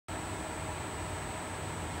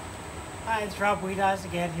Hi, it's Rob Weedas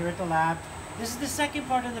again here at the lab. This is the second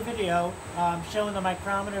part of the video showing the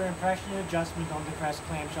micrometer impression adjustment on the Crest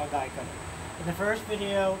Clamshell die cutter. In the first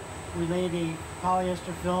video, we laid a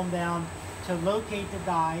polyester film down to locate the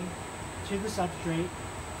die to the substrate.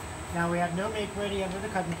 Now we have no make ready under the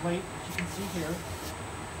cutting plate, as you can see here.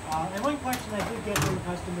 And one question I did get from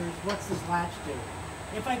customers, what's this latch do?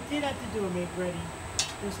 If I did have to do a make ready,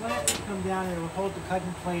 this latch would come down and it would hold the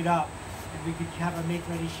cutting plate up, and we could have a make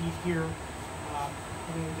ready sheet here.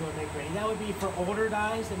 And we would do a make ready. That would be for older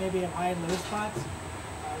dies that maybe have high and low spots,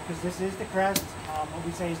 because this is the Crest. What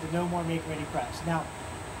we say is the no more make ready press. Now,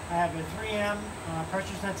 I have a 3M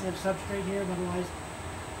pressure sensitive substrate here, metallized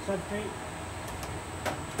substrate.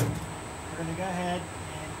 We're going to go ahead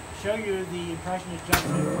and show you the impression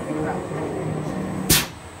adjustment for the Crest.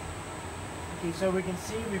 Okay, so we can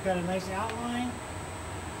see we've got a nice outline,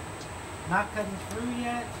 not cutting through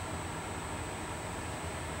yet.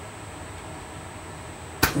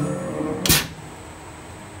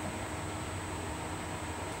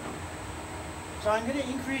 So I'm going to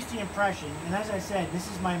increase the impression, and as I said, this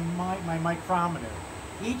is my micrometer.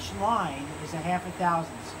 Each line is a half a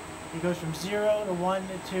thousandths. It goes from 0 to 1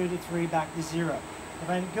 to 2 to 3 back to 0. If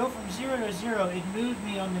I go from 0 to 0, it moved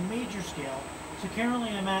me on the major scale. So currently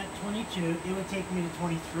I'm at 22, it would take me to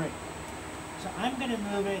 23. So I'm going to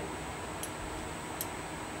move it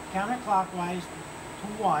counterclockwise to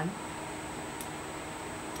 1.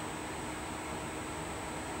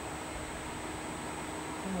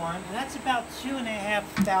 And that's about 2.5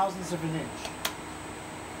 thousandths of an inch.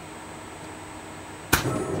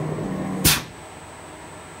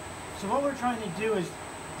 So what we're trying to do is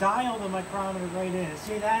dial the micrometer right in.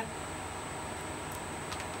 See that?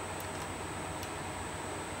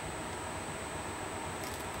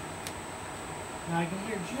 Now I can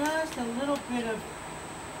hear just a little bit of,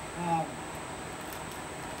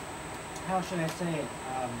 how should I say it,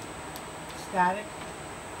 static.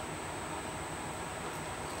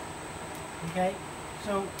 Okay,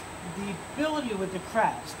 so the ability with the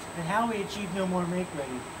Crest and how we achieve no more make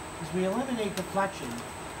ready is we eliminate deflection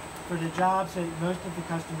for the jobs that most of the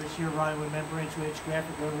customers here run with membrane switch,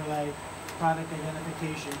 graphic overlay, product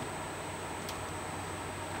identification.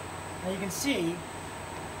 Now you can see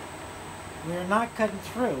we're not cutting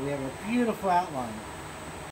through. We have a beautiful outline.